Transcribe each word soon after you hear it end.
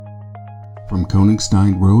From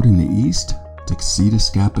Koenigstein Road in the east to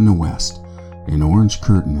Casitas Gap in the west, an orange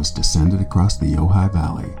curtain has descended across the Ojai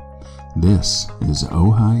Valley. This is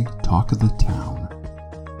Ojai Talk of the Town.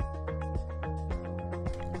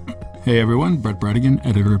 Hey everyone, Brett Bredigan,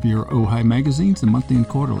 editor of your Ojai magazines, the monthly and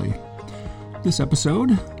quarterly. This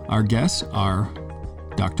episode, our guests are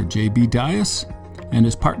Dr. J.B. Dyas and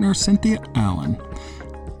his partner Cynthia Allen.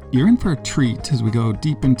 You're in for a treat as we go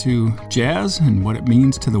deep into jazz and what it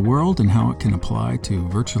means to the world and how it can apply to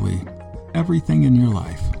virtually everything in your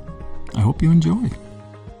life. I hope you enjoy.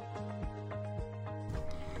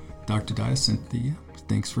 Dr. Dyas, Cynthia,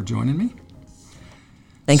 thanks for joining me.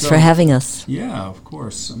 Thanks for having us. Yeah, of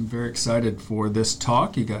course. I'm very excited for this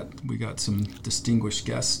talk. We got some distinguished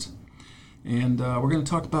guests, and we're going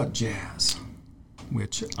to talk about jazz,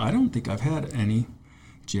 which I don't think I've had any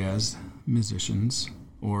jazz musicians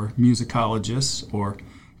or musicologists or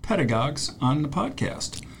pedagogues on the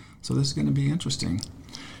podcast. So this is going to be interesting.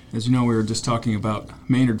 As you know, we were just talking about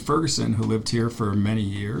Maynard Ferguson, who lived here for many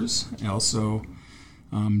years, and also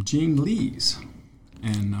Gene Lees,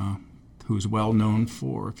 and who's well known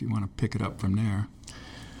for, if you want to pick it up from there.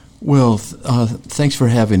 Well, thanks for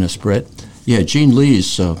having us, Brett. Yeah, Gene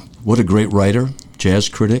Lees, what a great writer, jazz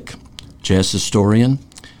critic, jazz historian,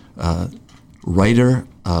 writer,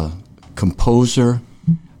 composer,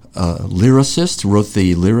 lyricist, wrote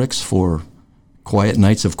the lyrics for Quiet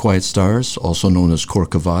Nights of Quiet Stars, also known as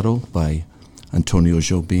Corcovado by Antonio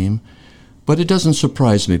Jobim. But it doesn't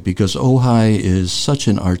surprise me because Ojai is such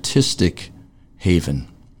an artistic haven.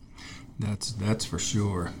 That's for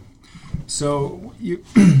sure. So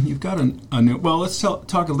you've got a new. Well, let's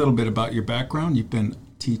talk a little bit about your background. You've been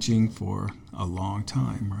teaching for a long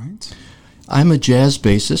time, right? I'm a jazz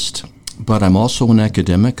bassist, but I'm also an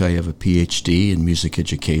academic. I have a PhD in music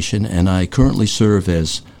education, and I currently serve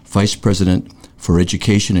as Vice President for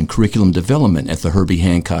Education and Curriculum Development at the Herbie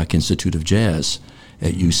Hancock Institute of Jazz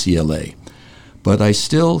at UCLA. But I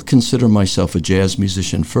still consider myself a jazz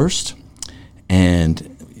musician first,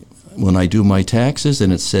 and when I do my taxes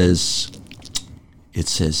and it says,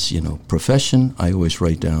 profession, I always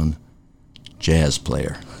write down jazz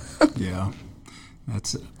player. Yeah.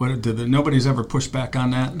 That's what nobody's ever pushed back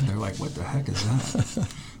on that. They're like, what the heck is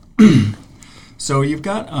that? So you've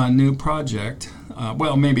got a new project.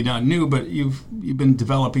 Well, maybe not new, but you've been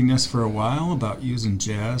developing this for a while about using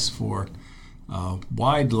jazz for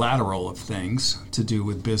wide lateral of things to do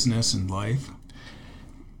with business and life.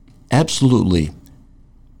 Absolutely.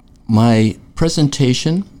 My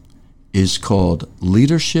presentation is called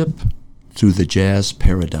Leadership Through the Jazz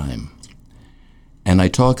Paradigm. And I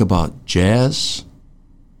talk about jazz,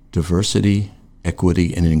 diversity,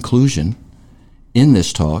 equity, and inclusion in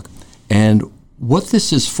this talk. And what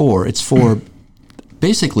this is for, it's for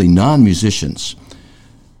basically non-musicians.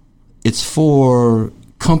 It's for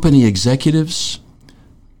company executives,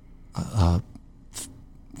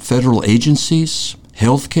 federal agencies,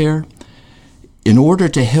 healthcare, in order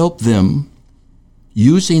to help them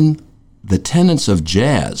using the tenets of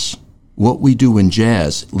jazz, what we do in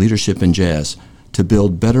jazz, leadership in jazz, to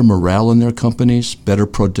build better morale in their companies, better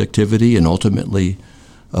productivity, and ultimately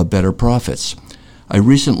better profits. I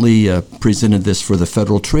recently presented this for the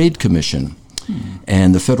Federal Trade Commission.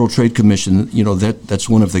 And the Federal Trade Commission, that's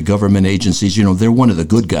one of the government agencies, they're one of the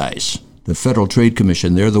good guys. The Federal Trade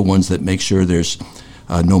Commission, they're the ones that make sure there's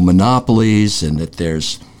no monopolies and that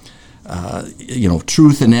there's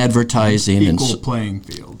truth in advertising. Equal playing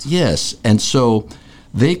field. Yes, and so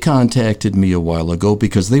they contacted me a while ago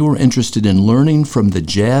because they were interested in learning from the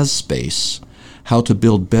jazz space how to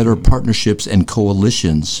build better partnerships and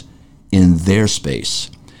coalitions in their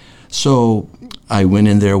space. So I went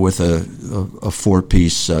in there with a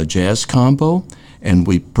four-piece jazz combo, and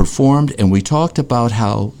we performed, and we talked about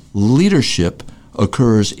how leadership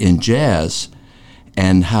occurs in jazz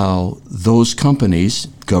and how those companies,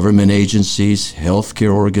 government agencies,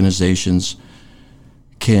 healthcare organizations,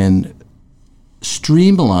 can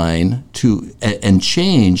streamline and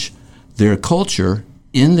change their culture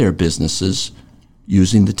in their businesses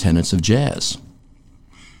using the tenets of jazz.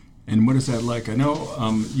 And what is that like? I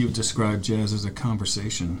know you've described jazz as a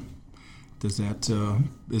conversation. Is that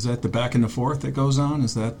the back and the forth that goes on?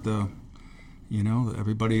 Is that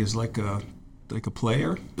everybody is like a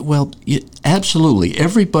player? Well, absolutely.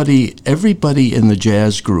 Everybody in the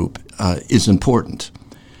jazz group is important.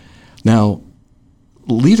 Now,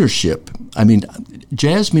 leadership. I mean,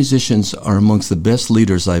 jazz musicians are amongst the best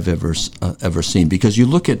leaders I've ever seen, because you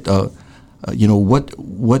look at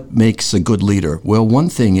what makes a good leader. Well, one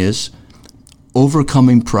thing is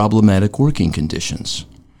overcoming problematic working conditions.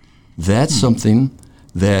 That's something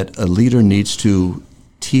that a leader needs to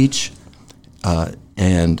teach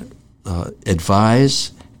and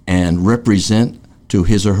advise and represent to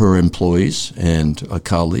his or her employees and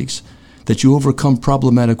colleagues that you overcome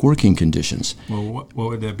problematic working conditions. Well, what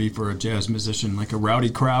would that be for a jazz musician? Like a rowdy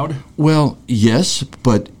crowd? Well, yes,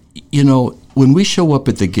 but when we show up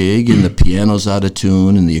at the gig and the piano's out of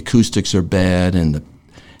tune and the acoustics are bad and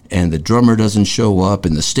the drummer doesn't show up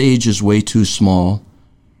and the stage is way too small,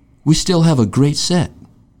 we still have a great set.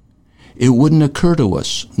 It wouldn't occur to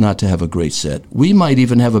us not to have a great set. We might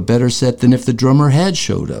even have a better set than if the drummer had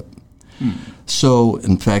showed up. So,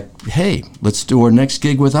 in fact, hey, let's do our next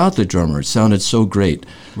gig without the drummer. It sounded so great.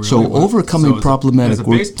 Really? So overcoming problematic as a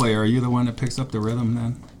bass player, are you the one that picks up the rhythm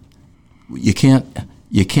then? You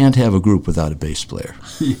can't have a group without a bass player.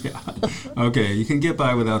 Yeah. Okay, you can get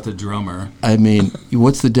by without the drummer. I mean,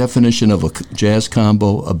 what's the definition of a jazz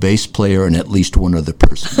combo? A bass player and at least one other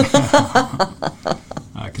person.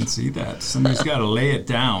 I can see that. Somebody's got to lay it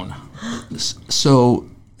down. So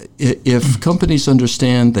if companies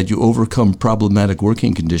understand that you overcome problematic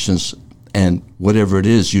working conditions and whatever it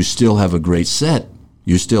is, you still have a great set,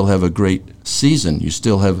 you still have a great season, you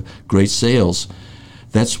still have great sales,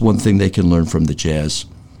 that's one thing they can learn from the jazz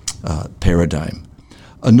paradigm.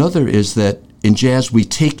 Another is that in jazz we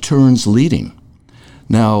take turns leading.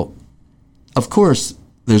 Now, of course,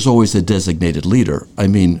 there's always a designated leader. I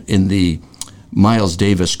mean, in the Miles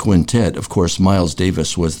Davis quintet, of course, Miles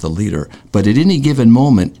Davis was the leader. But at any given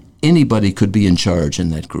moment, anybody could be in charge in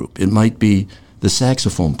that group. It might be the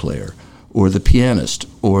saxophone player, or the pianist,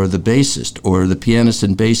 or the bassist, or the pianist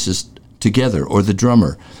and bassist together, or the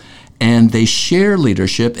drummer. And they share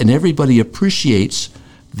leadership, and everybody appreciates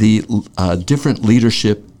the different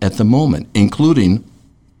leadership at the moment, including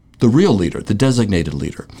the real leader, the designated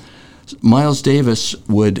leader. Miles Davis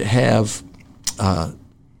would have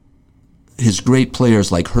his great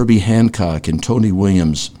players like Herbie Hancock and Tony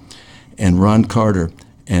Williams and Ron Carter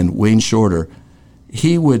and Wayne Shorter.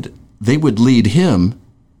 They would lead him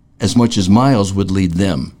as much as Miles would lead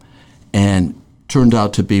them, and turned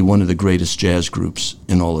out to be one of the greatest jazz groups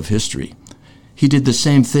in all of history. He did the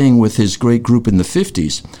same thing with his great group in the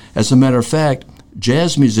 50s. As a matter of fact,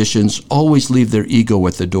 jazz musicians always leave their ego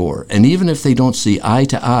at the door, and even if they don't see eye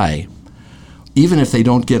to eye, even if they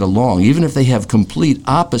don't get along, even if they have complete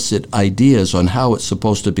opposite ideas on how it's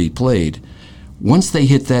supposed to be played, once they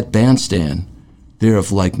hit that bandstand, they're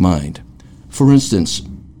of like mind. For instance,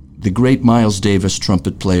 the great Miles Davis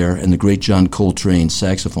trumpet player and the great John Coltrane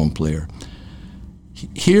saxophone player.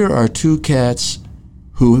 Here are two cats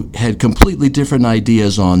who had completely different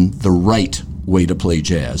ideas on the right way to play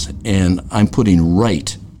jazz, and I'm putting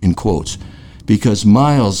right in quotes, because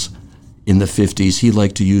Miles in the 50s, he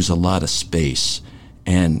liked to use a lot of space,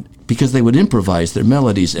 and because they would improvise their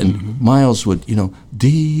melodies, and Miles would,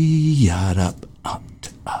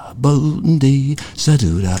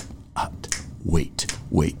 wait,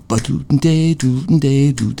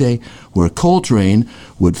 where Coltrane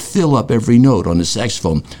would fill up every note on his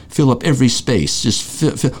saxophone, fill up every space, just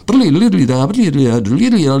fill,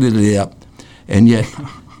 and yet,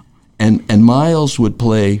 and Miles would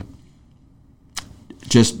play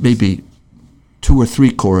just maybe 2 or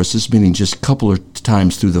 3 choruses, meaning just a couple of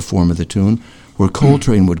times through the form of the tune, where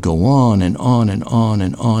Coltrane would go on and on and on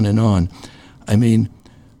and on and on. I mean,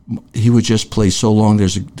 he would just play so long.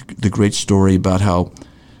 There's the great story about how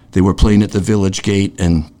they were playing at the Village Gate,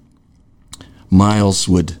 and Miles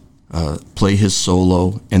would play his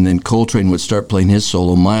solo, and then Coltrane would start playing his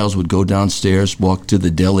solo. Miles would go downstairs, walk to the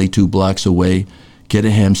deli 2 blocks away, get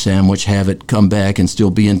a ham sandwich, have it, come back, and still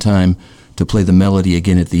be in time to play the melody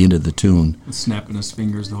again at the end of the tune. Snapping his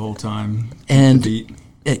fingers the whole time. And the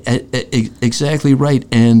beat. Exactly right.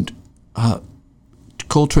 And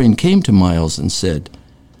Coltrane came to Miles and said,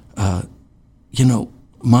 Miles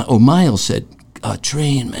said,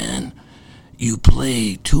 Train, man, you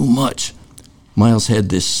play too much. Miles had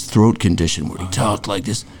this throat condition where he talked like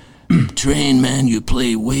this. Train, man, you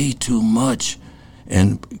play way too much.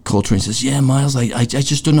 And Coltrane says, yeah, Miles, I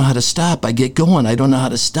just don't know how to stop. I get going. I don't know how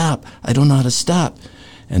to stop.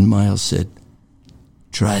 And Miles said,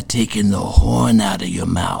 try taking the horn out of your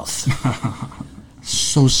mouth.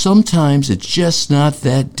 So sometimes it's just not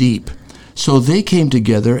that deep. So they came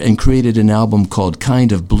together and created an album called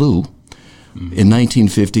Kind of Blue in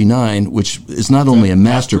 1959, which is not only a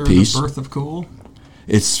masterpiece. After the Birth of Cool?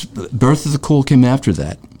 It's Birth of the Cool came after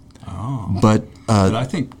that. Oh. But I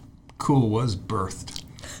think Cool was birthed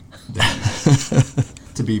then,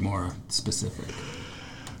 to be more specific.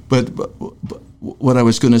 But what I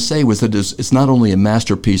was going to say was that it's not only a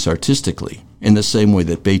masterpiece artistically, in the same way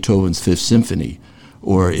that Beethoven's Fifth Symphony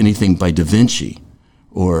or anything by Da Vinci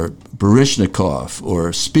or Baryshnikov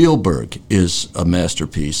or Spielberg is a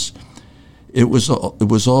masterpiece. It was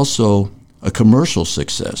also a commercial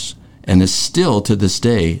success and is still to this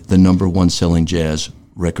day the number one selling jazz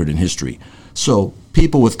record in history. So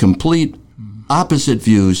people with complete opposite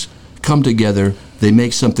views come together, they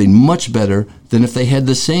make something much better than if they had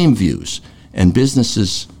the same views, and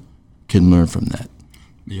businesses can learn from that.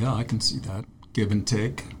 Yeah, I can see that. Give and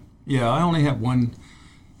take. Yeah, I only have one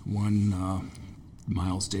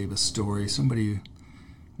Miles Davis story. Somebody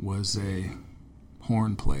was a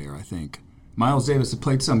horn player, I think. Miles Davis had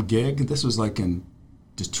played some gig. This was like in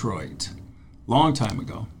Detroit, long time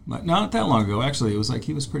ago. Not that long ago, actually. It was like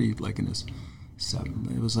he was pretty like in his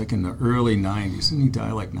it was like in the early 90s. Didn't he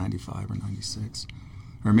die like 95 or 96?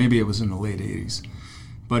 Or maybe it was in the late 80s.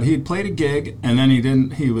 But he had played a gig, and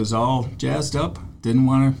then he was all jazzed up, didn't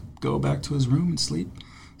want to go back to his room and sleep.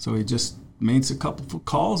 So he just made a couple of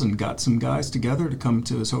calls and got some guys together to come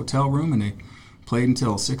to his hotel room, and they played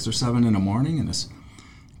until 6 or 7 in the morning, and this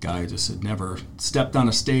guy just had never stepped on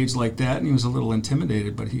a stage like that, and he was a little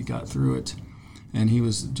intimidated, but he got through it, and he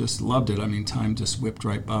was just loved it. I mean, time just whipped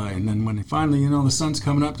right by, and then when they finally, the sun's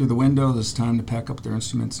coming up through the window, it's time to pack up their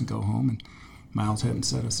instruments and go home, and Miles hadn't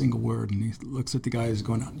said a single word, and he looks at the guy who's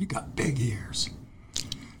going, "You got big ears."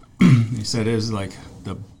 He said it was like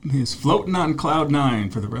he's floating on cloud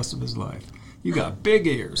 9 for the rest of his life. "You got big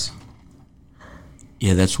ears."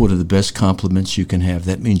 Yeah, that's one of the best compliments you can have.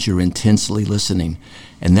 That means you're intensely listening.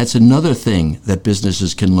 And that's another thing that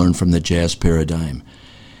businesses can learn from the jazz paradigm,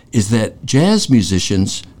 is that jazz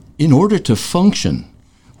musicians, in order to function,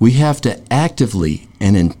 we have to actively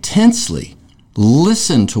and intensely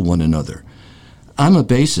listen to one another. I'm a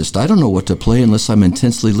bassist. I don't know what to play unless I'm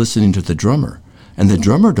intensely listening to the drummer. And the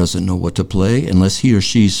drummer doesn't know what to play unless he or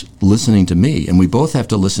she's listening to me. And we both have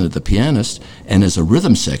to listen to the pianist. And as a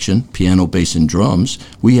rhythm section, piano, bass, and drums,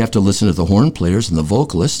 we have to listen to the horn players and the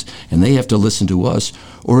vocalist, and they have to listen to us,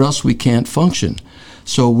 or else we can't function.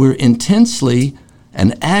 So we're intensely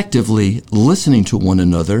and actively listening to one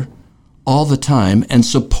another all the time and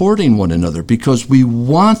supporting one another because we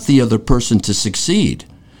want the other person to succeed.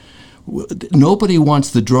 Nobody wants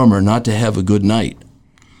the drummer not to have a good night.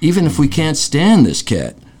 Even if we can't stand this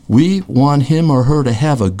cat, we want him or her to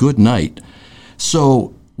have a good night.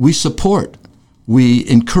 So we support, we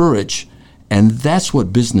encourage, and that's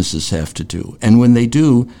what businesses have to do. And when they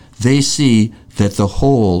do, they see that the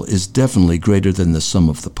whole is definitely greater than the sum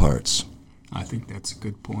of the parts. I think that's a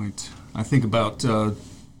good point. I think about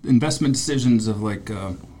investment decisions of like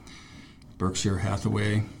Berkshire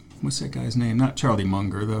Hathaway. What's that guy's name? Not Charlie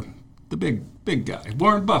Munger, the big guy.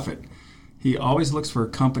 Warren Buffett. He always looks for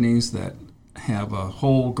companies that have a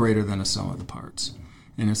whole greater than a sum of the parts.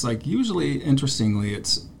 And it's like, usually, interestingly,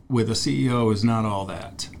 it's with a CEO is not all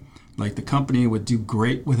that. Like the company would do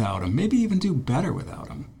great without him, maybe even do better without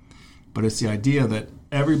him. But it's the idea that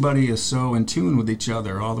everybody is so in tune with each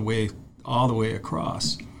other all the way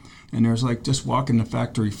across. And there's like just walking the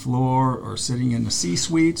factory floor or sitting in the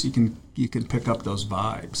C-suites, you can pick up those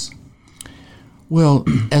vibes. Well,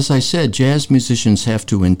 as I said, jazz musicians have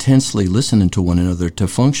to intensely listen to one another to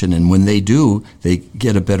function, and when they do, they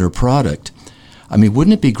get a better product. I mean,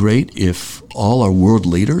 wouldn't it be great if all our world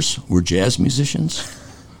leaders were jazz musicians,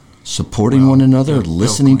 supporting one another,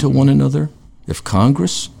 listening to one another? If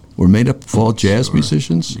Congress were made up of all jazz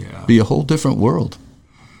musicians, it'd be a whole different world.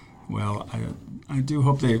 Well, I do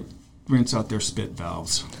hope they rinse out their spit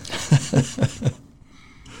valves.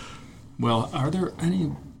 Well, are there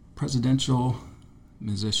any presidential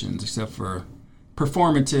musicians, except for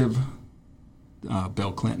performative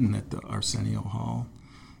Bill Clinton at the Arsenio Hall?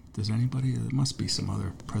 Does anybody? There must be some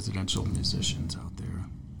other presidential musicians out there.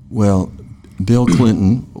 Well, Bill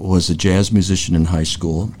Clinton was a jazz musician in high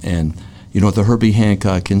school, and at the Herbie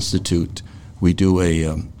Hancock Institute, we do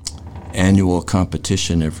a annual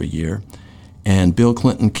competition every year, and Bill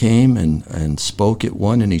Clinton came and spoke at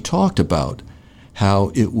one, and he talked about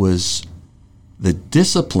how it was the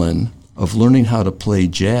discipline of learning how to play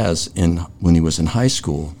jazz when he was in high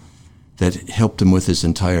school that helped him with his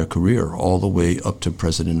entire career, all the way up to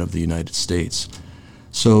President of the United States.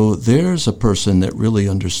 So there's a person that really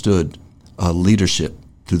understood leadership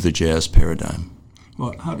through the jazz paradigm.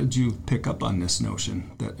 Well, how did you pick up on this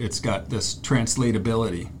notion that it's got this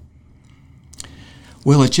translatability?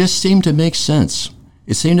 Well, it just seemed to make sense.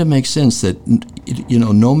 It seemed to make sense that,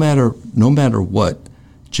 no matter what,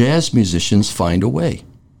 jazz musicians find a way.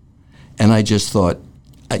 And I just thought,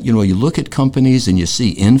 you look at companies and you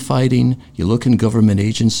see infighting. You look in government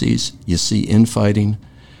agencies, you see infighting.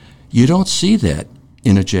 You don't see that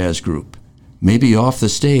in a jazz group. Maybe off the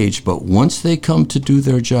stage, but once they come to do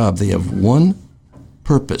their job, they have one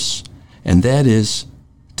purpose, and that is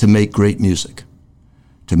to make great music.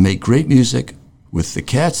 To make great music with the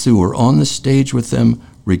cats who are on the stage with them,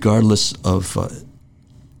 regardless of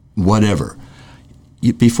whatever.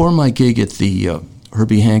 Before my gig at the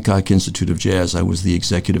Herbie Hancock Institute of Jazz, I was the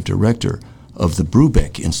executive director of the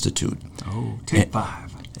Brubeck Institute. Oh, Take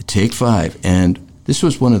Five. Take Five. And this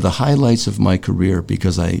was one of the highlights of my career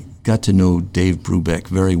because I got to know Dave Brubeck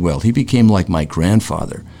very well. He became like my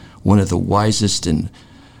grandfather, one of the wisest, and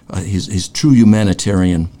he's true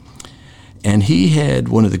humanitarian. And he had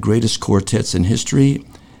one of the greatest quartets in history,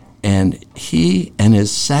 and he and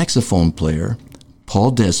his saxophone player,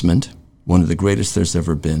 Paul Desmond, one of the greatest there's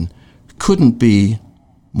ever been, couldn't be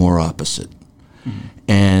more opposite. Mm-hmm.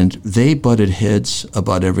 And they butted heads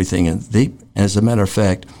about everything. And they, as a matter of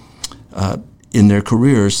fact, in their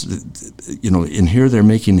careers, in here they're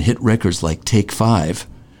making hit records like Take Five,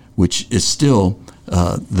 which is still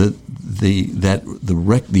the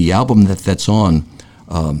album that's on,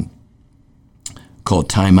 called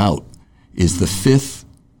Time Out, is the 5th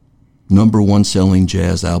 #1 selling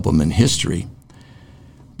jazz album in history.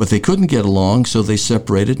 But they couldn't get along, so they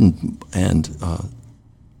separated, and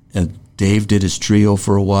Dave did his trio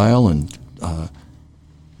for a while,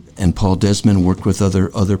 and Paul Desmond worked with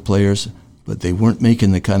other players, but they weren't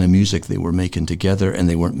making the kind of music they were making together, and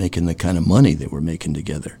they weren't making the kind of money they were making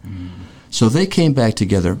together. Mm. So they came back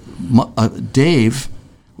together. Dave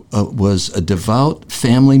was a devout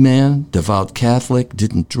family man, devout Catholic,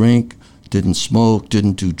 didn't drink, didn't smoke,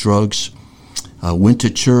 didn't do drugs, went to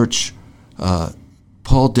church.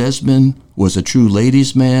 Paul Desmond was a true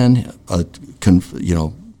ladies' man.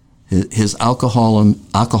 His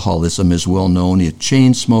alcoholism is well known. He a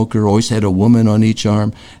chain smoker, always had a woman on each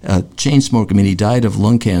arm. Chain smoker, he died of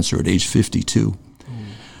lung cancer at age 52.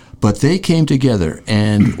 But they came together,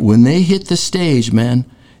 and when they hit the stage, man,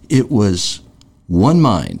 it was one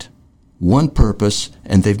mind, one purpose,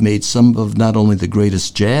 and they've made some of not only the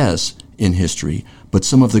greatest jazz in history, but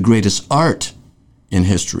some of the greatest art in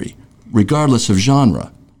history, regardless of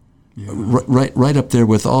genre. Yeah. Right up there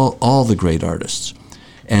with all the great artists.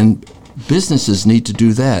 And businesses need to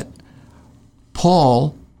do that.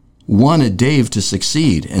 Paul wanted Dave to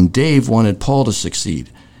succeed, and Dave wanted Paul to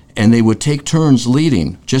succeed. And they would take turns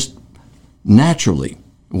leading, just naturally.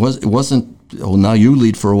 It wasn't, oh, now you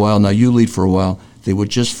lead for a while, now you lead for a while. They would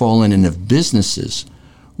just fall in, and if businesses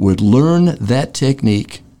would learn that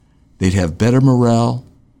technique, they'd have better morale,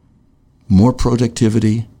 more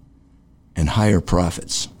productivity, and higher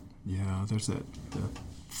profits. Yeah, there's the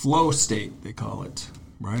flow state, they call it,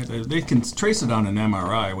 right? They can trace it on an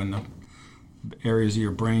MRI when the areas of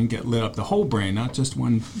your brain get lit up, the whole brain, not just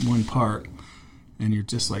one part. And you're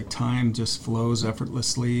just like, time just flows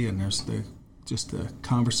effortlessly, and there's the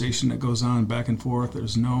conversation that goes on back and forth.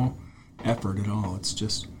 There's no effort at all. It's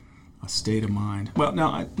just a state of mind. Well,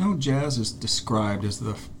 now I know jazz is described as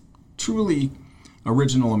the truly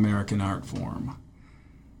original American art form.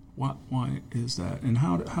 Why is that, and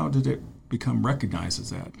how did it become recognized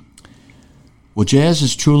as that? Well, jazz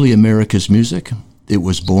is truly America's music. It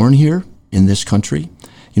was born here in this country.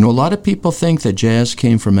 A lot of people think that jazz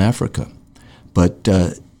came from Africa. But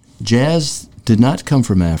jazz did not come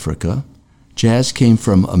from Africa. Jazz came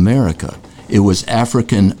from America. It was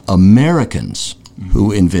African Americans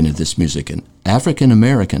who invented this music, and African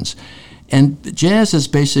Americans. And jazz is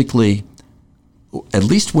basically, at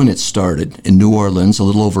least when it started in New Orleans a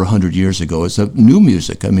little over 100 years ago, is a new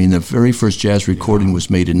music. The very first jazz recording was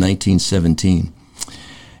made in 1917.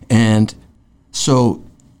 And so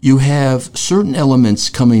you have certain elements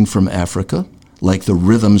coming from Africa, like the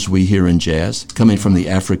rhythms we hear in jazz, coming from the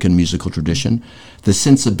African musical tradition, the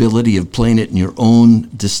sensibility of playing it in your own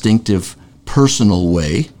distinctive, personal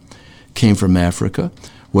way came from Africa.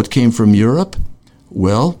 What came from Europe?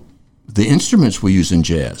 Well, the instruments we use in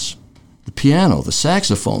jazz, the piano, the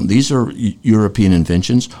saxophone, these are European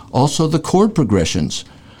inventions. Also, the chord progressions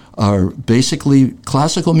are basically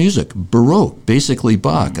classical music, Baroque, basically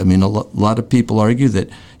Bach. A lot of people argue that,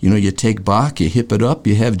 you take Bach, you hip it up,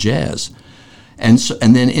 you have jazz. And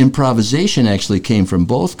then improvisation actually came from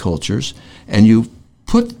both cultures, and you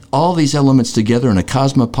put all these elements together in a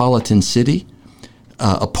cosmopolitan city,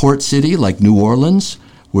 a port city like New Orleans,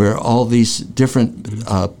 where all these different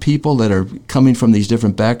people that are coming from these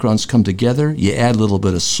different backgrounds come together. You add a little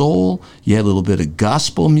bit of soul, you add a little bit of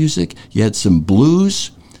gospel music, you add some blues,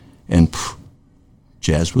 and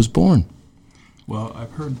jazz was born. Well,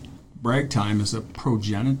 I've heard ragtime is a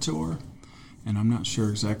progenitor, and I'm not sure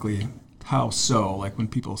exactly how so. Like when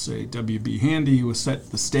people say W.B. Handy was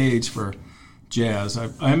set the stage for jazz,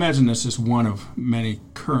 I imagine that's just one of many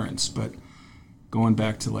currents, but going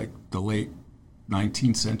back to like the late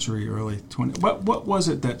 19th century, early 20th. What was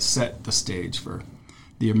it that set the stage for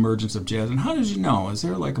the emergence of jazz? And how did you know? Is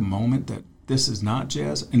there like a moment that this is not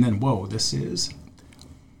jazz, and then, whoa, this is?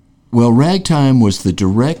 Well, ragtime was the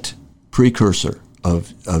direct precursor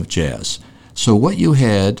of jazz. So what you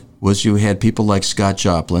had was you had people like Scott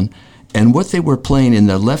Joplin, and what they were playing in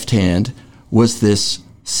their left hand was this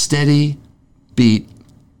steady beat,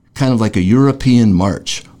 kind of like a European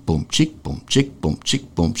march. Boom, chick, boom, chick, boom,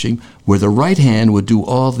 chick, boom, chick, where the right hand would do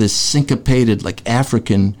all this syncopated, like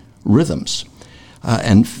African rhythms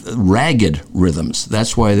and ragged rhythms.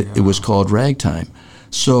 That's why it was called ragtime.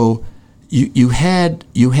 So you had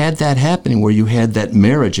that happening where you had that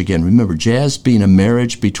marriage again. Remember, jazz being a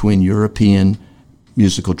marriage between European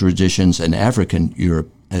musical traditions and African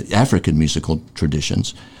musical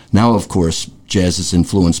traditions. Now, of course, jazz is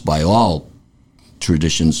influenced by all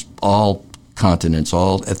traditions, all continents,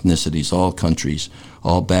 all ethnicities, all countries,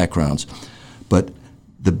 all backgrounds. But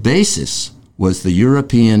the basis was the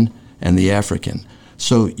European and the African.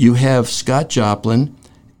 So you have Scott Joplin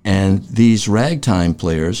and these ragtime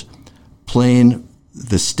players playing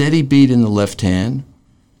the steady beat in the left hand,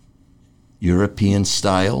 European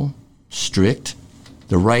style, strict,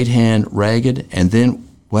 the right hand ragged, and then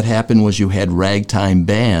what happened was you had ragtime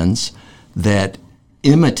bands that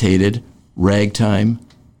imitated ragtime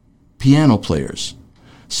piano players.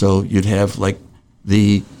 So you'd have like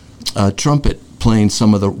the trumpet playing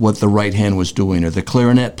some of what the right hand was doing, or the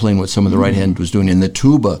clarinet playing what some of the right hand was doing, and the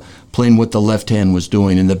tuba playing what the left hand was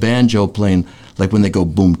doing, and the banjo playing, like when they go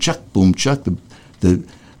boom chuck, the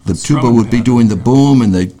tuba would be doing the boom,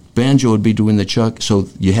 and the banjo would be doing the chuck. So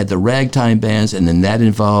you had the ragtime bands, and then that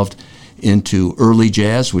evolved into early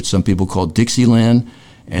jazz, which some people call Dixieland,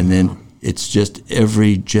 and then it's just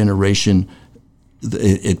every generation.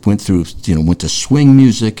 It went through, went to swing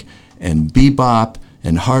music and bebop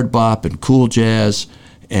and hard bop and cool jazz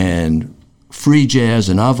and free jazz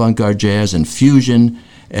and avant-garde jazz and fusion.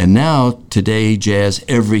 And now, today, jazz,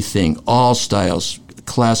 everything, all styles,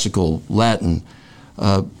 classical, Latin,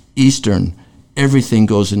 Eastern, everything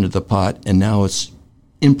goes into the pot, and now it's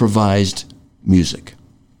improvised music.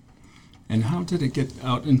 And how did it get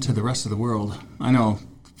out into the rest of the world? I know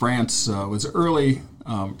France was early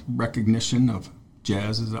recognition of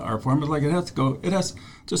jazz as an art form, but like it has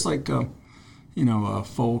just like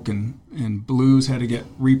folk and blues had to get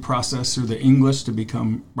reprocessed through the English to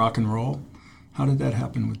become rock and roll. How did that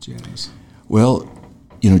happen with jazz? Well,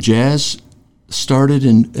 jazz started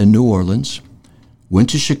in New Orleans, went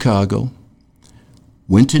to Chicago,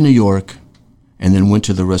 went to New York, and then went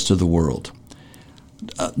to the rest of the world.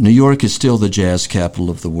 New York is still the jazz capital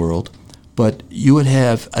of the world, but you would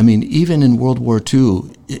have, even in World War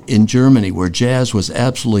II, in Germany, where jazz was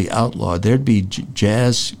absolutely outlawed, there'd be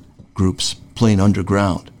jazz groups playing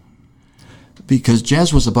underground. Because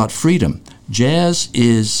jazz was about freedom. Jazz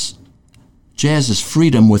is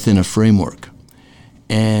freedom within a framework.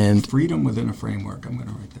 And freedom within a framework. I'm going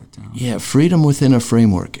to write that down. Yeah, freedom within a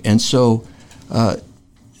framework. And so the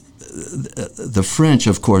French,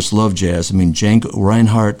 of course, loved jazz. Django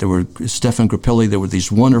Reinhardt, there were Stefan Grappelli, there were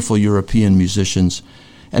these wonderful European musicians.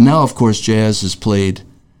 And now, of course, jazz is played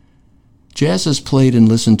and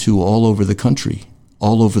listened to all over the country,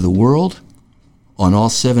 all over the world, on all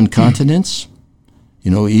 7 continents.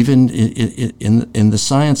 Even in the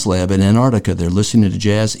science lab in Antarctica, they're listening to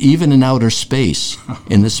jazz. Even in outer space,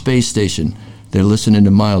 in the space station, they're listening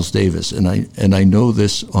to Miles Davis. And I know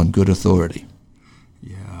this on good authority.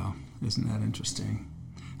 Yeah, isn't that interesting?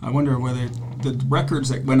 I wonder whether the records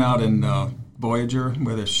that went out in Voyager,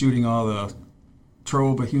 where they're shooting all the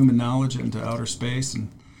trove of human knowledge into outer space, and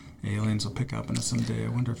aliens will pick up on it someday. I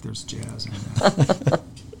wonder if there's jazz in that.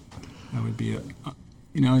 That would be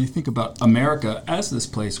you think about America as this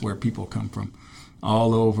place where people come from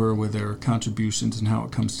all over with their contributions and how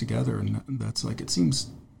it comes together. And that's like, it seems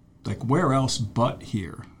like where else but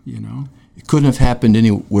here, It couldn't have happened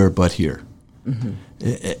anywhere but here. Mm-hmm.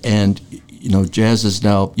 And, jazz is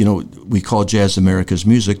now, we call jazz America's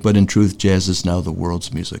music, but in truth, jazz is now the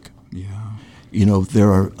world's music. Yeah.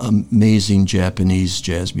 There are amazing Japanese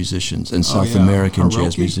jazz musicians and South American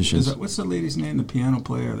jazz musicians. What's the lady's name, the piano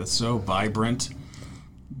player that's so vibrant?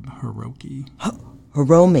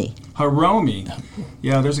 Hiromi.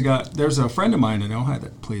 Yeah, there's a friend of mine in Ohio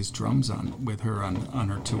that plays drums with her on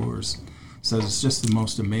her tours. Says it's just the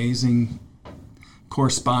most amazing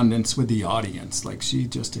correspondence with the audience. Like, she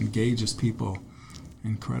just engages people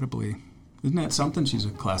incredibly. Isn't that something? She's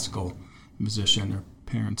a classical musician. Her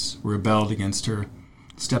parents rebelled against her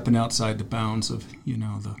stepping outside the bounds of,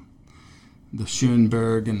 the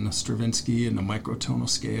Schoenberg and the Stravinsky and the microtonal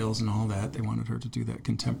scales and all that. They wanted her to do that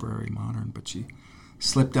contemporary modern, but she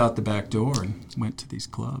slipped out the back door and went to these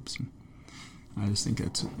clubs. And I just think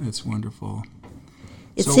it's wonderful.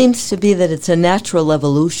 It seems to be that it's a natural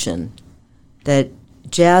evolution, that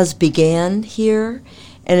jazz began here,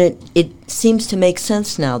 and it seems to make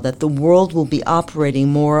sense now that the world will be operating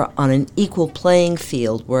more on an equal playing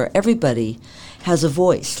field where everybody has a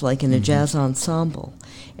voice, like in a jazz ensemble.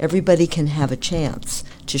 Everybody can have a chance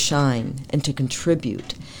to shine and to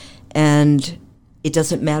contribute. And it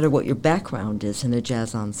doesn't matter what your background is in a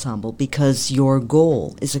jazz ensemble, because your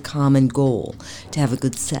goal is a common goal, to have a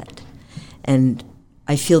good set. And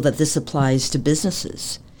I feel that this applies to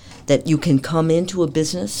businesses, that you can come into a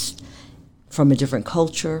business from a different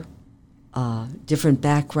culture, different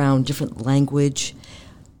background, different language.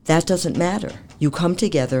 That doesn't matter. You come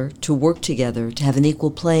together to work together, to have an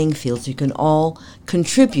equal playing field, so you can all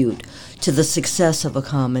contribute to the success of a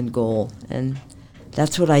common goal. And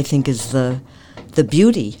that's what I think is the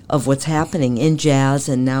beauty of what's happening in jazz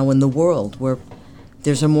and now in the world, where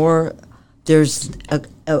there's an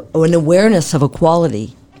awareness of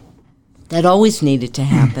equality that always needed to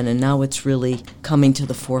happen, and now it's really coming to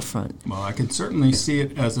the forefront. Well, I can certainly see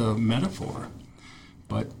it as a metaphor,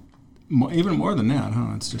 but even more than that,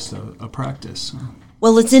 it's just a practice.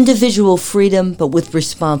 Well, it's individual freedom, but with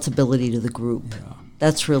responsibility to the group. Yeah.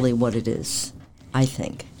 That's really what it is, I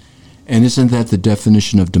think. And isn't that the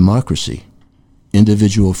definition of democracy?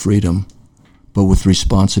 Individual freedom, but with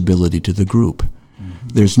responsibility to the group. Mm-hmm.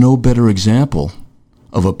 There's no better example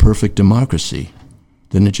of a perfect democracy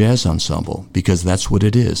than a jazz ensemble, because that's what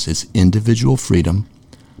it is. It's individual freedom,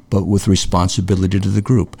 but with responsibility to the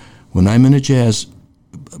group. When I'm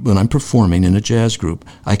performing in a jazz group,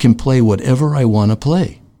 I can play whatever I want to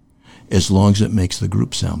play, as long as it makes the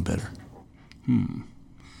group sound better.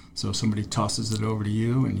 So somebody tosses it over to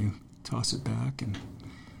you, and you toss it back, and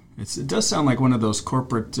it does sound like one of those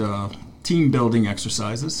corporate team building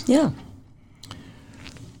exercises. Yeah.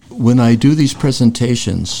 When I do these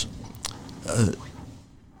presentations,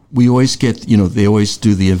 we always get, they always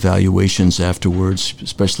do the evaluations afterwards,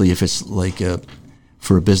 especially if it's like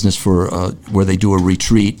for a business where they do a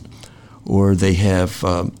retreat, or they have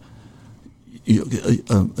a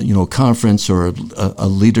conference or a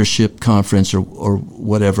leadership conference or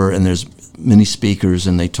whatever, and there's many speakers,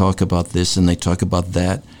 and they talk about this and they talk about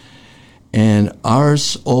that. And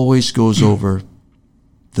ours always goes over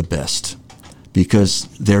the best, because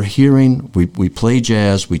they're hearing, we play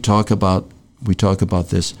jazz, we talk about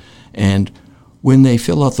this, and when they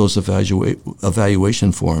fill out those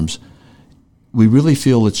evaluation forms, we really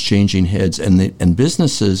feel it's changing heads, and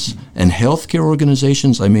businesses and healthcare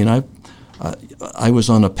organizations. I mean, I was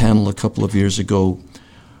on a panel a couple of years ago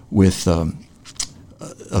with a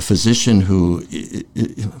physician who,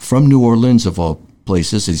 from New Orleans of all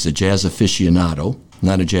places, he's a jazz aficionado,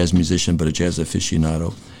 not a jazz musician, but a jazz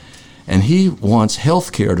aficionado. And he wants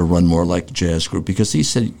healthcare to run more like a jazz group, because he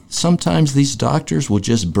said sometimes these doctors will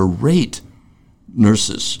just berate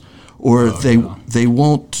nurses, or they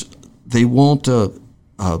won't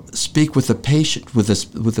speak with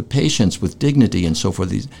the patients with dignity and so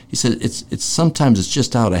forth. He said it's sometimes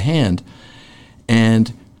just out of hand,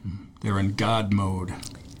 and they're in God mode.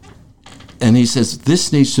 And he says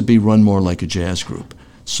this needs to be run more like a jazz group.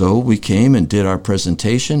 So we came and did our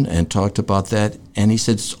presentation and talked about that, and he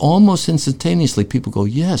said it's almost instantaneously people go,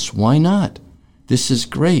 yes, why not? This is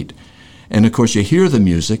great. And of course you hear the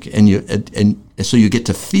music, and so you get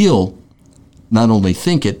to feel, not only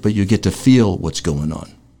think it, but you get to feel what's going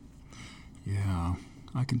on. Yeah,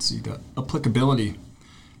 I can see the applicability.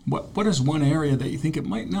 What is one area that you think it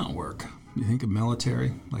might not work? You think of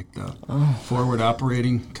military, like the forward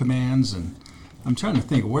operating commands, and I'm trying to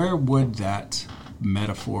think, where would that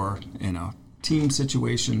metaphor in a team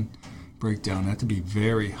situation break down? That to be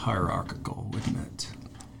very hierarchical, wouldn't it?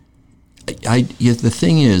 The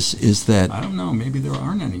thing is that I don't know. Maybe there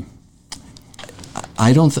aren't any.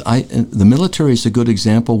 The military is a good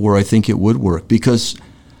example where I think it would work, because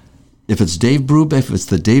if it's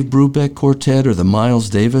the Dave Brubeck Quartet or the Miles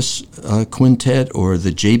Davis Quintet or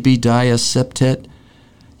the J.B. Dyas Septet,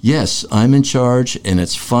 yes, I'm in charge, and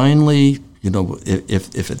it's finally,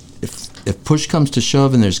 if push comes to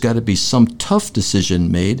shove and there's got to be some tough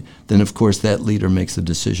decision made, then of course that leader makes the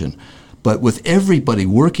decision. But with everybody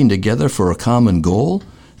working together for a common goal,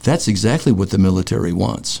 that's exactly what the military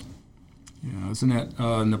wants. Yeah, isn't that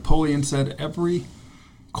Napoleon said every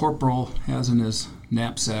corporal has in his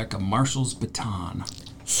knapsack a marshal's baton.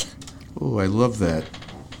 Oh, I love that.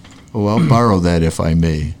 Oh, I'll borrow that if I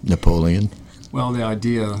may, Napoleon. Well, the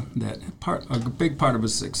idea that a big part of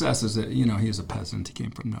his success is that he was a peasant. He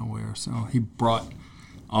came from nowhere, so he brought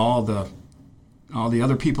all the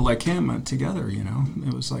other people like him together.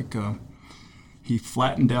 It was like he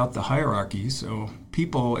flattened out the hierarchy, so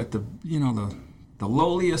people at the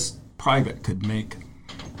lowliest private could make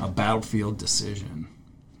a battlefield decision.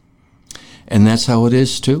 And that's how it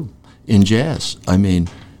is too in jazz. I mean,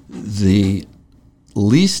 the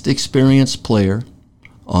least experienced player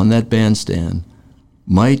on that bandstand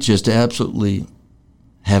might just absolutely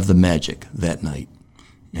have the magic that night.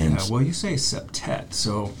 And well, you say septet,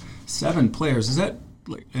 so 7 players. Is that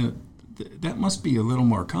that must be a little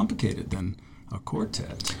more complicated than a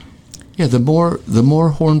quartet? Yeah, the more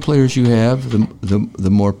horn players you have, the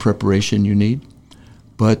more preparation you need.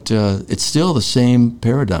 But it's still the same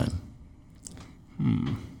paradigm.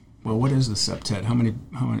 Well, what is the septet? How many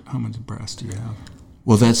brass do you have?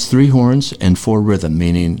 Well, that's 3 horns and 4 rhythm,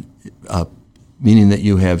 meaning that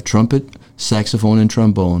you have trumpet, saxophone, and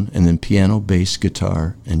trombone, and then piano, bass,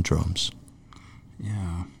 guitar, and drums.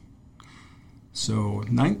 Yeah. So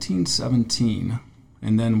 1917,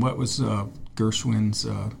 and then what was Gershwin's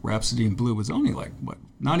Rhapsody in Blue was only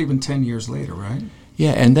not even 10 years later, right?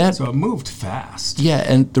 Yeah, and so it moved fast. Yeah,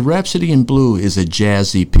 and the Rhapsody in Blue is a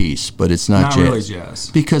jazzy piece, but it's not jazz. Really jazz.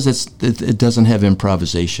 Because it doesn't have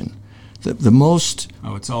improvisation. The most...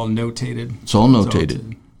 Oh, it's all notated? It's all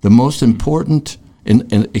notated. The most important,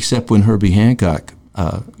 except when Herbie Hancock...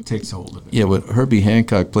 takes hold of it. Yeah, when Herbie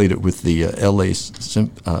Hancock played it with the L.A.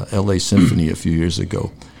 Symphony a few years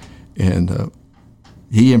ago, and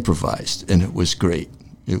he improvised, and it was great.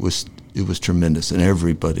 It was tremendous, and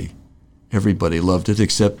everybody loved it,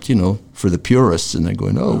 except, for the purists, and they're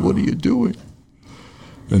going, "Oh, what are you doing?"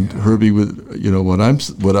 And Herbie would,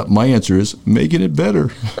 my answer is making it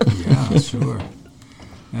better. Yeah, sure.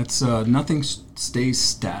 That's nothing stays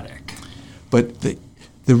static. But the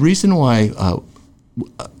reason why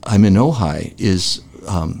I'm in Ojai is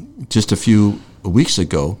just a few weeks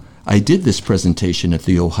ago, I did this presentation at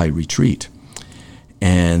the Ojai Retreat.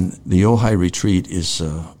 And the Ojai Retreat is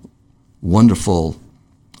a wonderful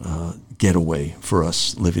getaway for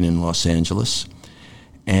us living in Los Angeles.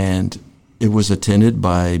 And it was attended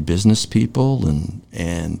by business people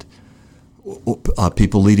and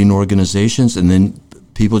people leading organizations, and then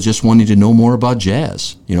people just wanting to know more about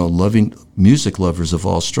jazz. Loving music lovers of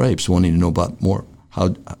all stripes, wanting to know about more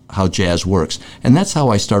how jazz works. And that's how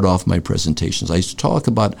I start off my presentations. I talk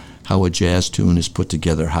about how a jazz tune is put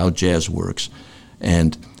together, how jazz works,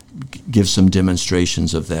 and give some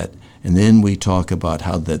demonstrations of that. And then we talk about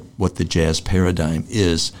what the jazz paradigm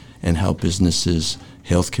is, and how businesses,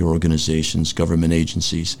 healthcare organizations, government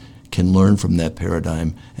agencies can learn from that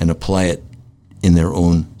paradigm and apply it in their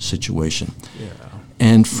own situation. Yeah.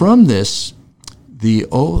 And from this, the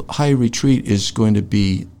Ojai Retreat is going to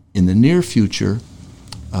be, in the near future,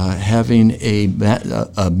 having a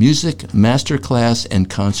music master class and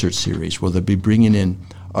concert series where they'll be bringing in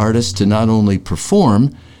artists to not only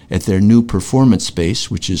perform at their new performance space,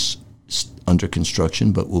 which is under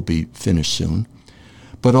construction but will be finished soon,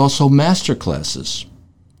 but also master classes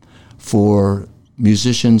for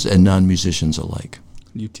musicians and non-musicians alike.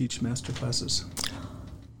 You teach master classes?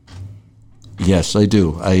 Yes, I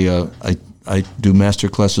do. I do master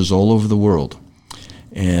classes all over the world,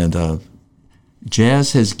 and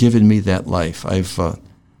jazz has given me that life.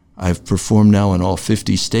 I've performed now in all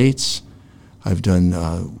 50 states. I've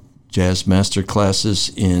done jazz master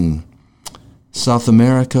classes in South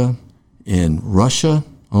America, in Russia.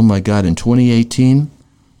 Oh my God! In 2018,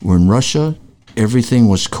 we're in Russia. Everything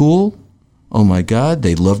was cool. Oh my God!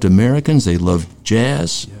 They loved Americans. They loved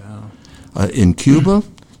jazz. Yeah. In Cuba.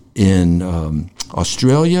 In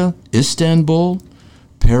Australia, Istanbul,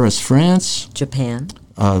 Paris, France. Japan.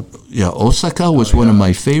 Osaka was one of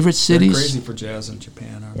my favorite cities. They're crazy for jazz in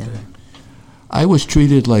Japan, aren't they? I was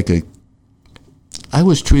treated like a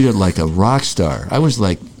rock star.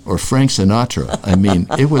 Or Frank Sinatra. I mean,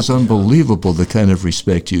 it was unbelievable the kind of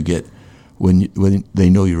respect you get when they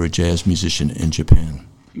know you're a jazz musician in Japan.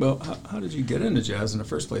 Well, how did you get into jazz in the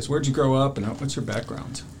first place? Where'd you grow up, and what's your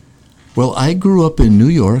background? Well, I grew up in New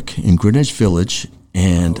York, in Greenwich Village,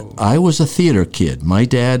 and I was a theater kid. My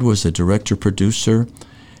dad was a director-producer,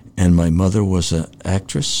 and my mother was an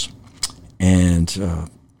actress. And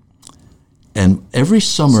every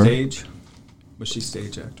summer... Stage? Was she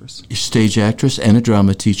stage actress? Stage actress and a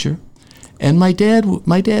drama teacher. And my dad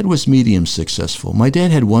was medium successful. My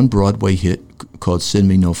dad had one Broadway hit called Send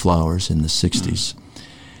Me No Flowers in the 60s.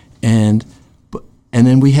 And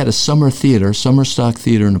then we had a summer stock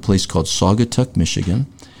theater in a place called Saugatuck, Michigan.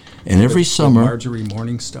 And every summer... Marjorie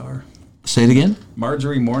Morningstar? Say it again?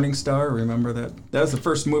 Marjorie Morningstar, remember that? That was the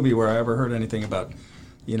first movie where I ever heard anything about,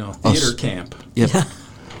 theater camp. Yep. Yeah.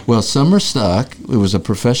 Well, Summer Stock, it was a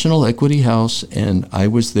professional equity house, and I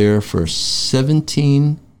was there for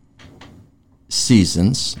 17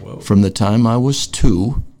 seasons. Whoa. From the time I was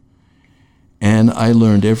 2, and I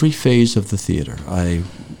learned every phase of the theater. I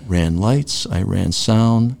ran lights, I ran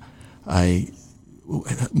sound,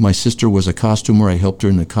 my sister was a costumer. I helped her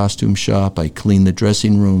in the costume shop. I cleaned the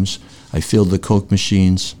dressing rooms. I filled the Coke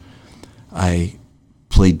machines. I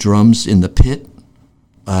played drums in the pit.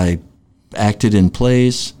 I acted in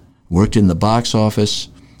plays, worked in the box office,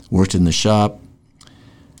 worked in the shop,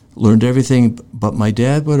 learned everything. But my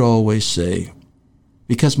dad would always say,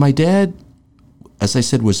 because my dad, as I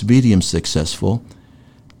said, was medium successful,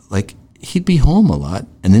 like he'd be home a lot,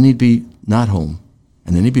 and then he'd be not home,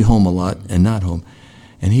 and then he'd be home a lot and not home.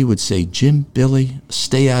 And he would say, Jim, Billy,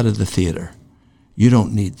 stay out of the theater. You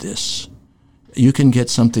don't need this. You can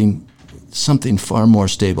get something far more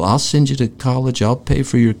stable. I'll send you to college. I'll pay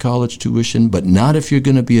for your college tuition, but not if you're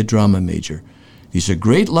going to be a drama major. These are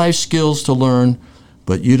great life skills to learn,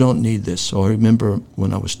 but you don't need this. So I remember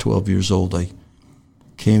when I was 12 years old, I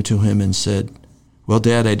came to him and said, well,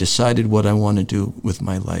 Dad, I decided what I want to do with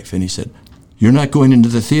my life. And he said, you're not going into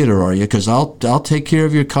the theater, are you? Because I'll take care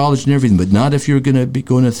of your college and everything, but not if you're going to be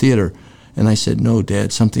going to theater. And I said, no,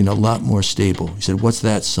 Dad, something a lot more stable. He said, what's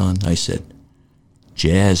that, son? I said,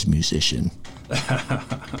 jazz musician. What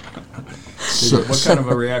kind of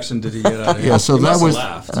a reaction did he get out of it? Yeah, so he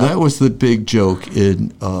that was the big joke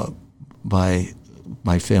in my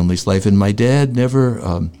family's life. And my dad never,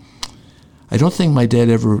 I don't think my dad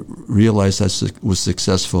ever realized I was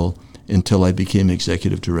successful until I became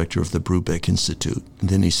executive director of the Brubeck Institute. And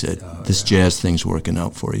then he said, this jazz thing's working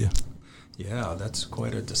out for you. Yeah, that's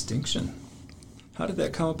quite a distinction. How did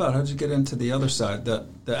that come about? How did you get into the other side, the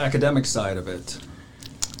academic side of it?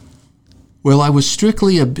 Well, I was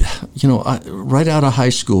strictly, right out of high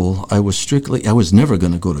school, I was never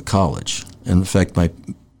going to go to college. And in fact,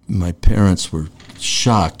 my parents were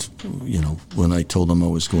shocked, when I told them I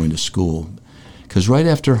was going to school. Because right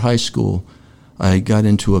after high school, I got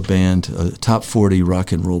into a band, a top 40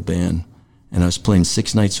 rock and roll band, and I was playing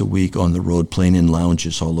 6 nights a week on the road, playing in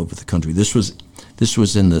lounges all over the country. This was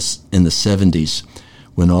in the 70s,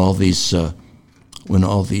 when all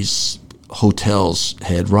these hotels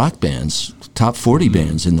had rock bands, top 40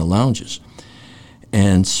 bands in the lounges.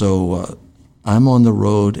 And so I'm on the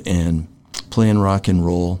road and playing rock and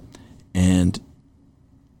roll, and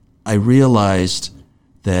I realized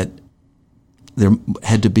that there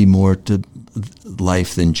had to be more to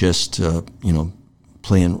life than just,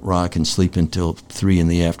 playing rock and sleeping until 3 in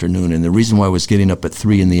the afternoon. And the reason why I was getting up at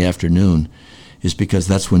 3 in the afternoon is because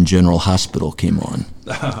that's when General Hospital came on.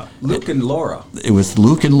 Luke and Laura. It was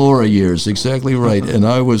Luke and Laura years, exactly right, and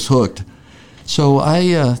I was hooked. So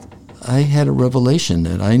I had a revelation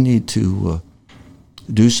that I need to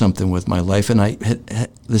do something with my life, and I had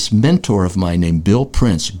this mentor of mine named Bill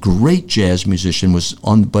Prince, great jazz musician, was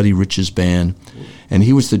on Buddy Rich's band, and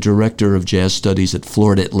he was the director of jazz studies at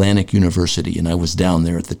Florida Atlantic University, and I was down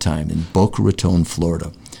there at the time in Boca Raton,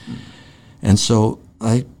 Florida. And so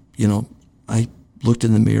I looked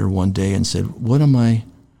in the mirror one day and said, what am I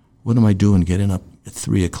doing getting up at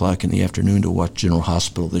 3 o'clock in the afternoon to watch General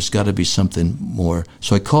Hospital? There's got to be something more.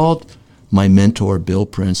 So I called my mentor, Bill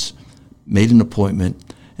Prince, made an appointment,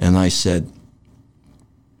 and I said,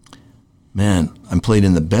 man, I'm playing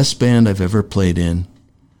in the best band I've ever played in.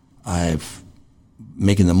 I've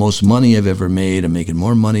making the most money I've ever made. I'm making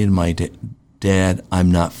more money than my dad.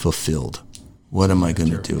 I'm not fulfilled. What am I going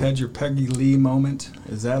to do? Had your Peggy Lee moment?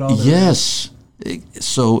 Is that all? Yes.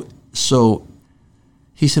 So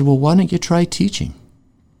he said, well, why don't you try teaching?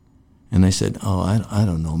 And I said, I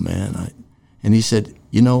don't know, man. And he said,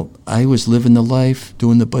 I was living the life,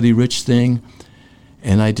 doing the Buddy Rich thing,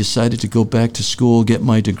 and I decided to go back to school, get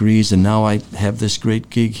my degrees, and now I have this great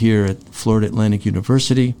gig here at Florida Atlantic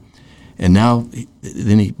University. And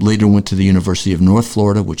then he later went to the University of North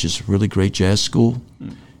Florida, which is a really great jazz school,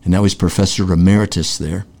 and now he's professor emeritus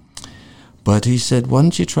there. But he said, why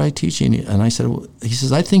don't you try teaching? And I said, he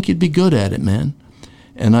says, I think you'd be good at it, man.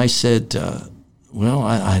 And I said, well,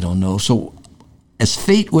 I don't know. So as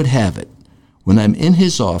fate would have it, when I'm in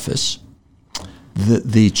his office,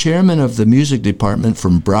 the chairman of the music department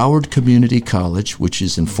from Broward Community College, which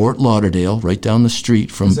is in Fort Lauderdale, right down the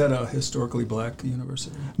street from... Is that a historically black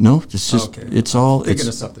university? No, it's just, okay. It's all... Thinking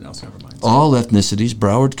of something else, never mind. All ethnicities,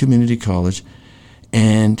 Broward Community College.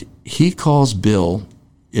 And he calls Bill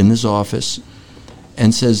in his office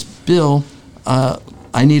and says, Bill,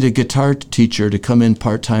 I need a guitar teacher to come in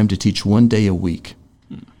part-time to teach 1 day a week.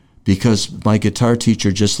 because my guitar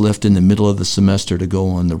teacher just left in the middle of the semester to go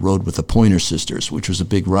on the road with the Pointer Sisters, which was a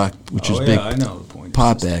big rock, I know the Pointer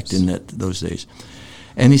pop Sisters. act in those days.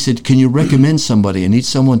 And he said, can you recommend somebody? I need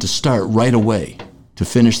someone to start right away to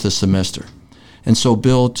finish the semester. And so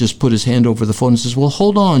Bill just put his hand over the phone and says, well,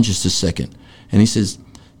 hold on just a second. And he says,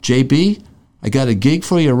 JB, I got a gig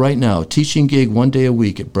for you right now, teaching gig 1 day a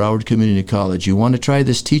week at Broward Community College. You want to try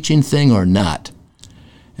this teaching thing or not?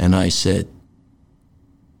 And I said,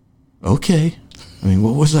 okay. I mean,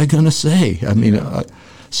 what was I going to say? I mean,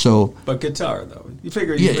 But guitar, though. You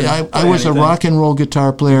figure I was a rock and roll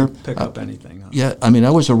guitar player. Pick up anything. Huh? Yeah, I mean,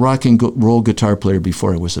 I was a rock and roll guitar player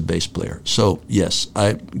before I was a bass player. So, yes,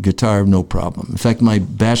 guitar, no problem. In fact, my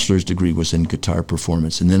bachelor's degree was in guitar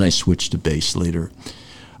performance, and then I switched to bass later.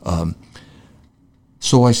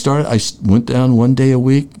 So I went down 1 day a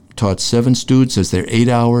week, taught 7 students as they're 8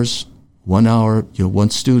 hours, 1 hour, 1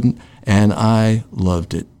 student, and I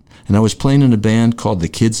loved it. And I was playing in a band called The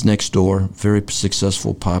Kids Next Door, very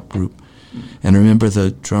successful pop group. And I remember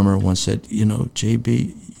the drummer once said,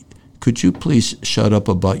 JB, could you please shut up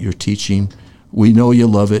about your teaching? We know you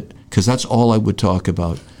love it, because that's all I would talk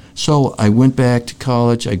about. So I went back to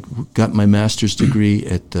college. I got my master's degree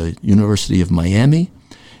at the University of Miami,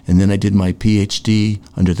 and then I did my PhD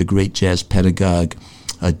under the great jazz pedagogue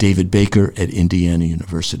David Baker at Indiana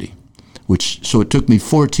University. So it took me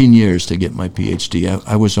 14 years to get my PhD.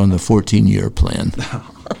 I was on the 14-year plan.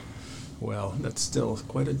 Well, that's still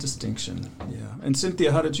quite a distinction. Yeah. And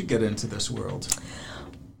Cynthia, how did you get into this world?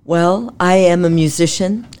 Well, I am a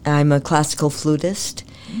musician. I'm a classical flutist,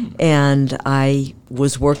 and I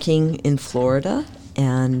was working in Florida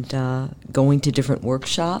and going to different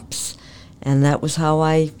workshops, and that was how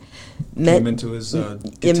I met. Came into his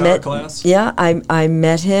guitar class? Yeah, I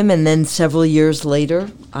met him, and then several years later,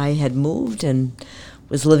 I had moved and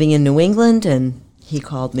was living in New England, and he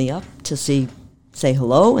called me up to say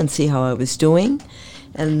hello and see how I was doing,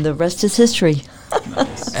 and the rest is history.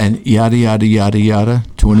 Nice. And yada, yada, yada, yada.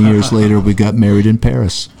 20 years later, we got married in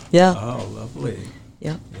Paris. Yeah. Oh, lovely.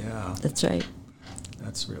 Yeah. Yeah. That's right.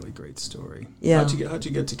 That's a really great story. Yeah. How'd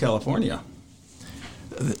you get to California?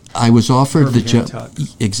 I was offered the job. Hancock.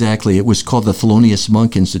 Exactly. It was called the Thelonious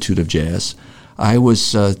Monk Institute of Jazz. I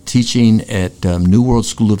was teaching at New World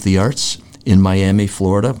School of the Arts in Miami,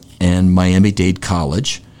 Florida, and Miami-Dade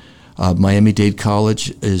College. Miami-Dade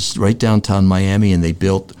College is right downtown Miami, and they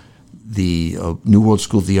built the New World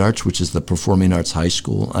School of the Arts, which is the performing arts high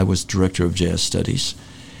school. I was director of jazz studies.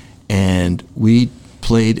 And we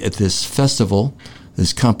played at this festival,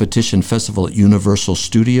 this competition festival at Universal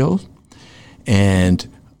Studios. And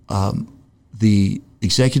the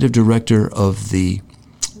executive director of the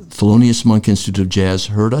Thelonious Monk Institute of Jazz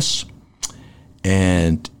heard us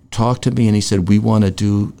and talked to me, and he said, we want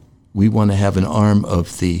to have an arm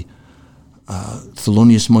of the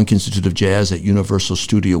Thelonious Monk Institute of Jazz at Universal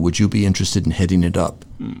Studio. Would you be interested in heading it up?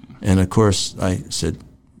 And of course, I said,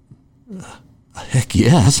 heck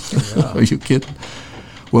yes. Yeah. Are you kidding?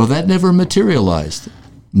 Well, that never materialized.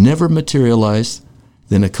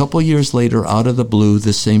 Then a couple years later, out of the blue,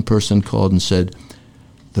 this same person called and said,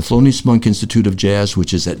 the Thelonious Monk Institute of Jazz,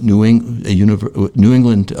 which is at New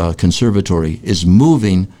England Conservatory, is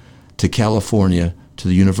moving to California, to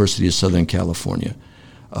the University of Southern California.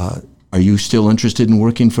 Are you still interested in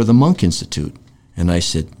working for the Monk Institute? And I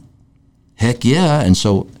said, heck yeah. And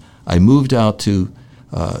so I moved out to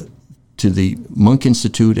the Monk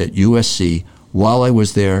Institute at USC. While I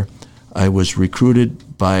was there, I was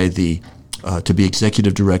recruited by to be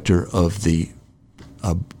executive director of the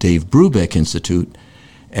Dave Brubeck Institute.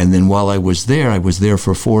 And then while I was there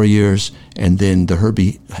for 4 years, and then the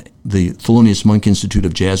Thelonious Monk Institute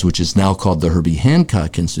of Jazz, which is now called the Herbie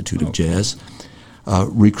Hancock Institute of Jazz,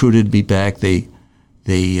 recruited me back. They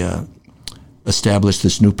established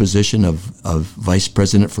this new position of vice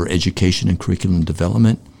president for education and curriculum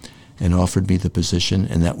development, and offered me the position,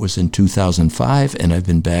 and that was in 2005, and I've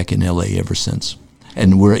been back in LA ever since.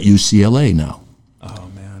 And we're at UCLA now. Oh,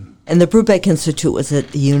 man. And the Brubeck Institute was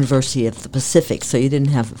at the University of the Pacific, so you didn't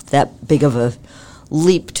have that big of a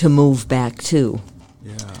leap to move back to.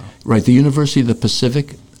 Yeah. Right, the University of the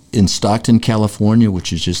Pacific in Stockton, California,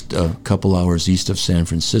 which is just a couple hours east of San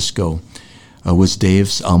Francisco, was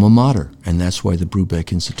Dave's alma mater, and that's why the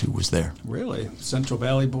Brubeck Institute was there. Really? Central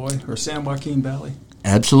Valley boy, or San Joaquin Valley?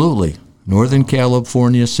 Absolutely. Northern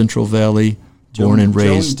California, Central Valley, born and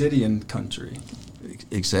raised. Joan Didion country.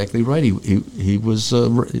 Exactly right. He was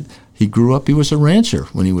he grew up. He was a rancher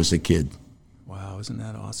when he was a kid. Wow, isn't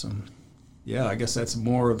that awesome? Yeah, I guess that's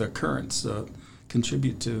more of the currents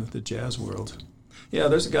contribute to the jazz world. Yeah,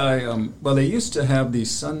 there's a guy, well, they used to have these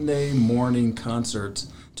Sunday morning concerts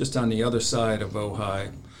just on the other side of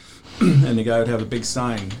Ojai. And the guy would have a big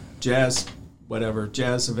sign, jazz, whatever,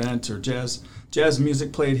 jazz event or jazz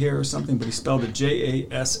music played here or something, but he spelled it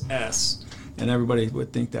Jass. And everybody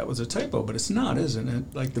would think that was a typo, but it's not, isn't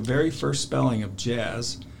it? Like the very first spelling of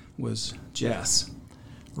jazz was jazz.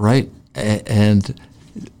 Right. And,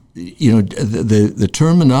 you know, the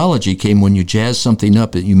terminology came when you jazz something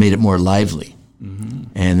up and you made it more lively. Mm-hmm.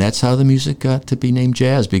 And that's how the music got to be named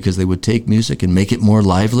jazz, because they would take music and make it more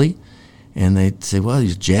lively. And they'd say, well,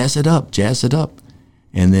 you jazz it up.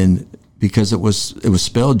 And then because it was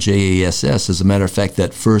spelled Jass, as a matter of fact,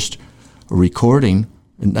 that first recording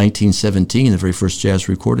in 1917, the very first jazz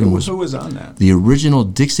recording Who was on that? The original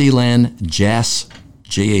Dixieland Jazz,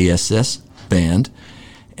 Jass band.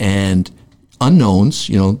 And unknowns,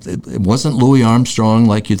 you know, it wasn't Louis Armstrong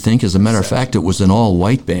like you'd think. As a matter of fact, it was an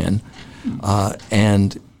all-white band.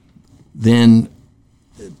 And then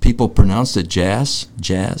people pronounced it jazz,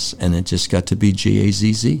 and it just got to be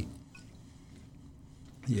Gazz.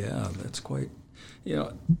 Yeah, that's quite, you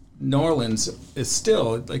know, New Orleans is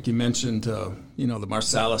still, like you mentioned, you know, the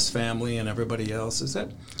Marsalis family and everybody else. Is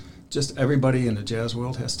that just everybody in the jazz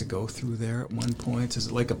world has to go through there at one point? Is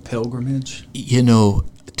it like a pilgrimage? You know,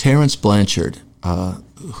 Terence Blanchard,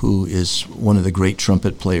 who is one of the great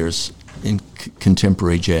trumpet players in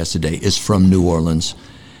contemporary jazz today, is from New Orleans.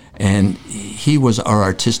 And he was our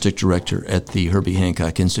artistic director at the Herbie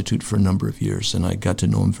Hancock Institute for a number of years, and I got to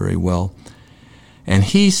know him very well. And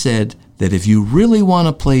he said that if you really want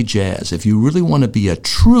to play jazz, if you really want to be a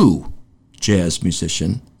true jazz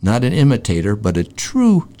musician, not an imitator, but a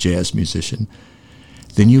true jazz musician,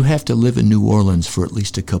 then you have to live in New Orleans for at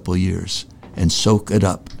least a couple of years and soak it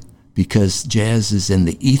up, because jazz is in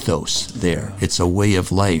the ethos there. It's a way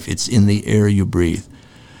of life. It's in the air you breathe.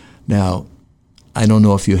 Now, I don't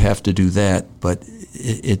know if you have to do that, but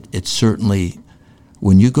it certainly,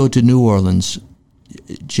 when you go to New Orleans,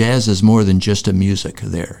 jazz is more than just a music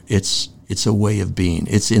there. It's a way of being.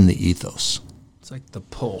 It's in the ethos. It's like the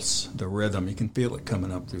pulse, the rhythm. You can feel it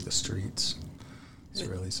coming up through the streets. It's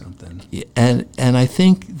really something. Yeah, and I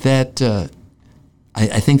think that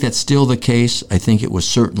I think that's still the case. I think it was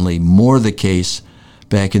certainly more the case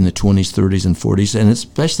back in the 20s, 30s, and 40s, and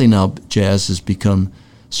especially now jazz has become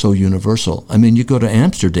so universal. I mean, you go to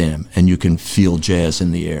Amsterdam and you can feel jazz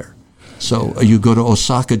in the air. So you go to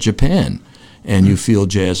Osaka, Japan, and you feel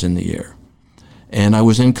jazz in the air. And I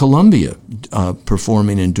was in Colombia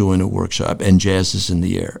performing and doing a workshop, and jazz is in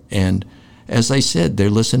the air. And as I said, they're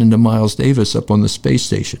listening to Miles Davis up on the space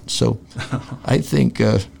station. So I think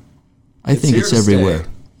it's everywhere.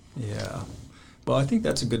 Yeah. Well, I think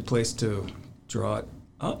that's a good place to draw it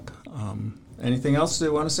up. Anything else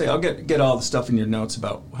you want to say? I'll get all the stuff in your notes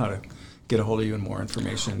about how to get a hold of you and more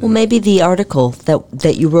information. Well, maybe the article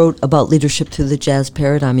that you wrote about leadership through the jazz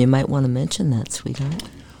paradigm, you might want to mention that, sweetheart.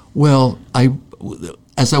 Well,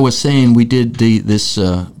 as I was saying, we did this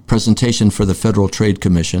presentation for the Federal Trade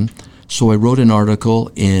Commission, so I wrote an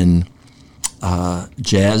article in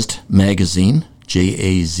Jazzed Magazine,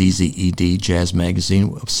 Jazzed, Jazz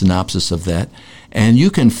Magazine, a synopsis of that. And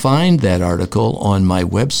you can find that article on my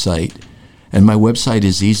website. And my website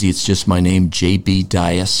is easy. It's just my name,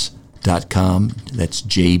 jbdyas.com. That's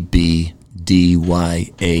JBDYAS,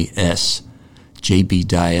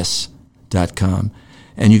 jbdyas.com.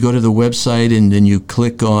 And you go to the website, and then you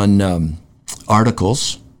click on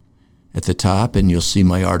articles at the top, and you'll see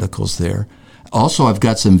my articles there. Also, I've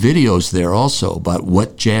got some videos there also about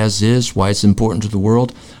what jazz is, why it's important to the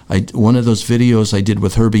world. One of those videos I did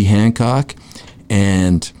with Herbie Hancock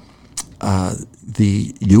and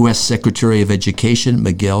the U.S. Secretary of Education,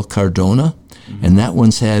 Miguel Cardona, and that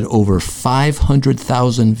one's had over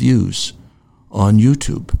 500,000 views on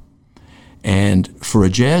YouTube. And for a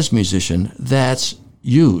jazz musician, that's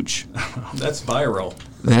huge. That's viral.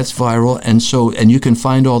 That's viral. And you can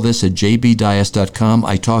find all this at jbdyas.com.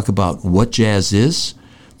 I talk about what jazz is,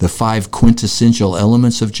 the 5 quintessential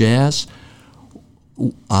elements of jazz,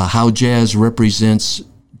 how jazz represents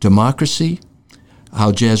democracy,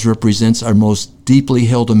 how jazz represents our most deeply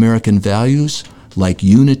held American values, like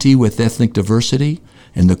unity with ethnic diversity,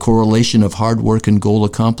 and the correlation of hard work and goal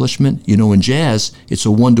accomplishment. You know, in jazz, it's a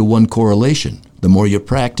 1-to-1 correlation. The more you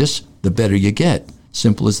practice, the better you get.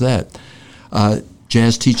 Simple as that.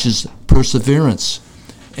 Jazz teaches perseverance,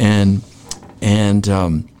 and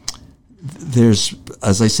there's,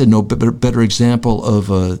 as I said, no better example of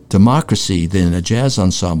a democracy than a jazz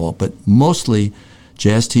ensemble, but mostly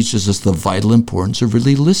jazz teaches us the vital importance of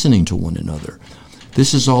really listening to one another.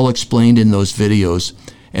 This is all explained in those videos,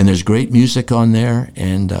 And there's great music on there,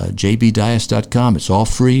 and jbdyas.com. It's all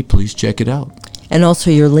free. Please check it out. And also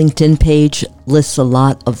your LinkedIn page lists a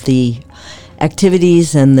lot of the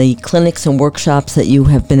activities and the clinics and workshops that you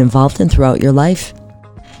have been involved in throughout your life.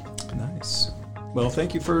 Nice. Well,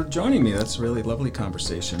 thank you for joining me. That's a really lovely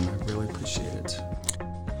conversation. I really appreciate it.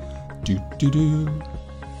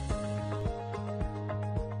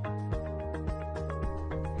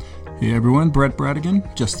 Hey everyone, Brett Bradigan,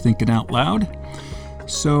 just thinking out loud.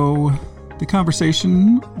 So the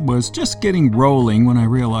conversation was just getting rolling when I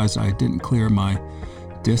realized I didn't clear my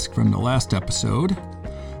disc from the last episode.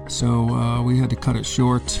 So we had to cut it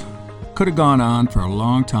short. Could have gone on for a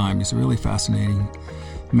long time. He's a really fascinating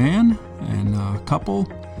man and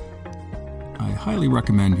couple. I highly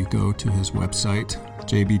recommend you go to his website,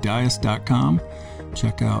 jbdyas.com.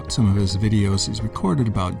 Check out some of his videos he's recorded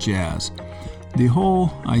about jazz. The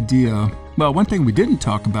whole idea, well, one thing we didn't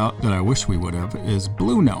talk about that I wish we would have is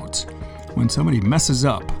blue notes. When somebody messes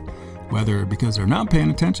up, whether because they're not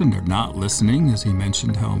paying attention, they're not listening, as he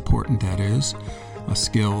mentioned how important that is, a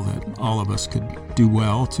skill that all of us could do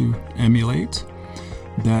well to emulate,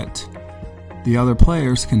 that the other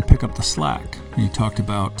players can pick up the slack. He talked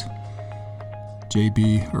about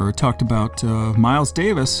Miles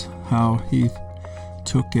Davis, how he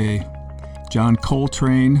took a John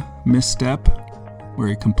Coltrane misstep where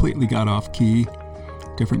he completely got off key,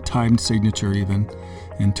 different timed signature even,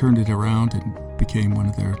 and turned it around and became one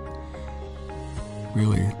of their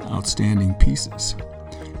really outstanding pieces.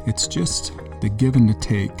 It's just the give and the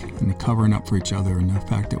take and the covering up for each other and the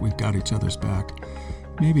fact that we've got each other's back.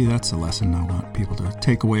 Maybe that's a lesson I want people to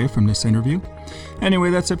take away from this interview. Anyway,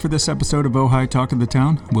 that's it for this episode of Ojai Talk of the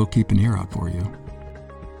Town. We'll keep an ear out for you.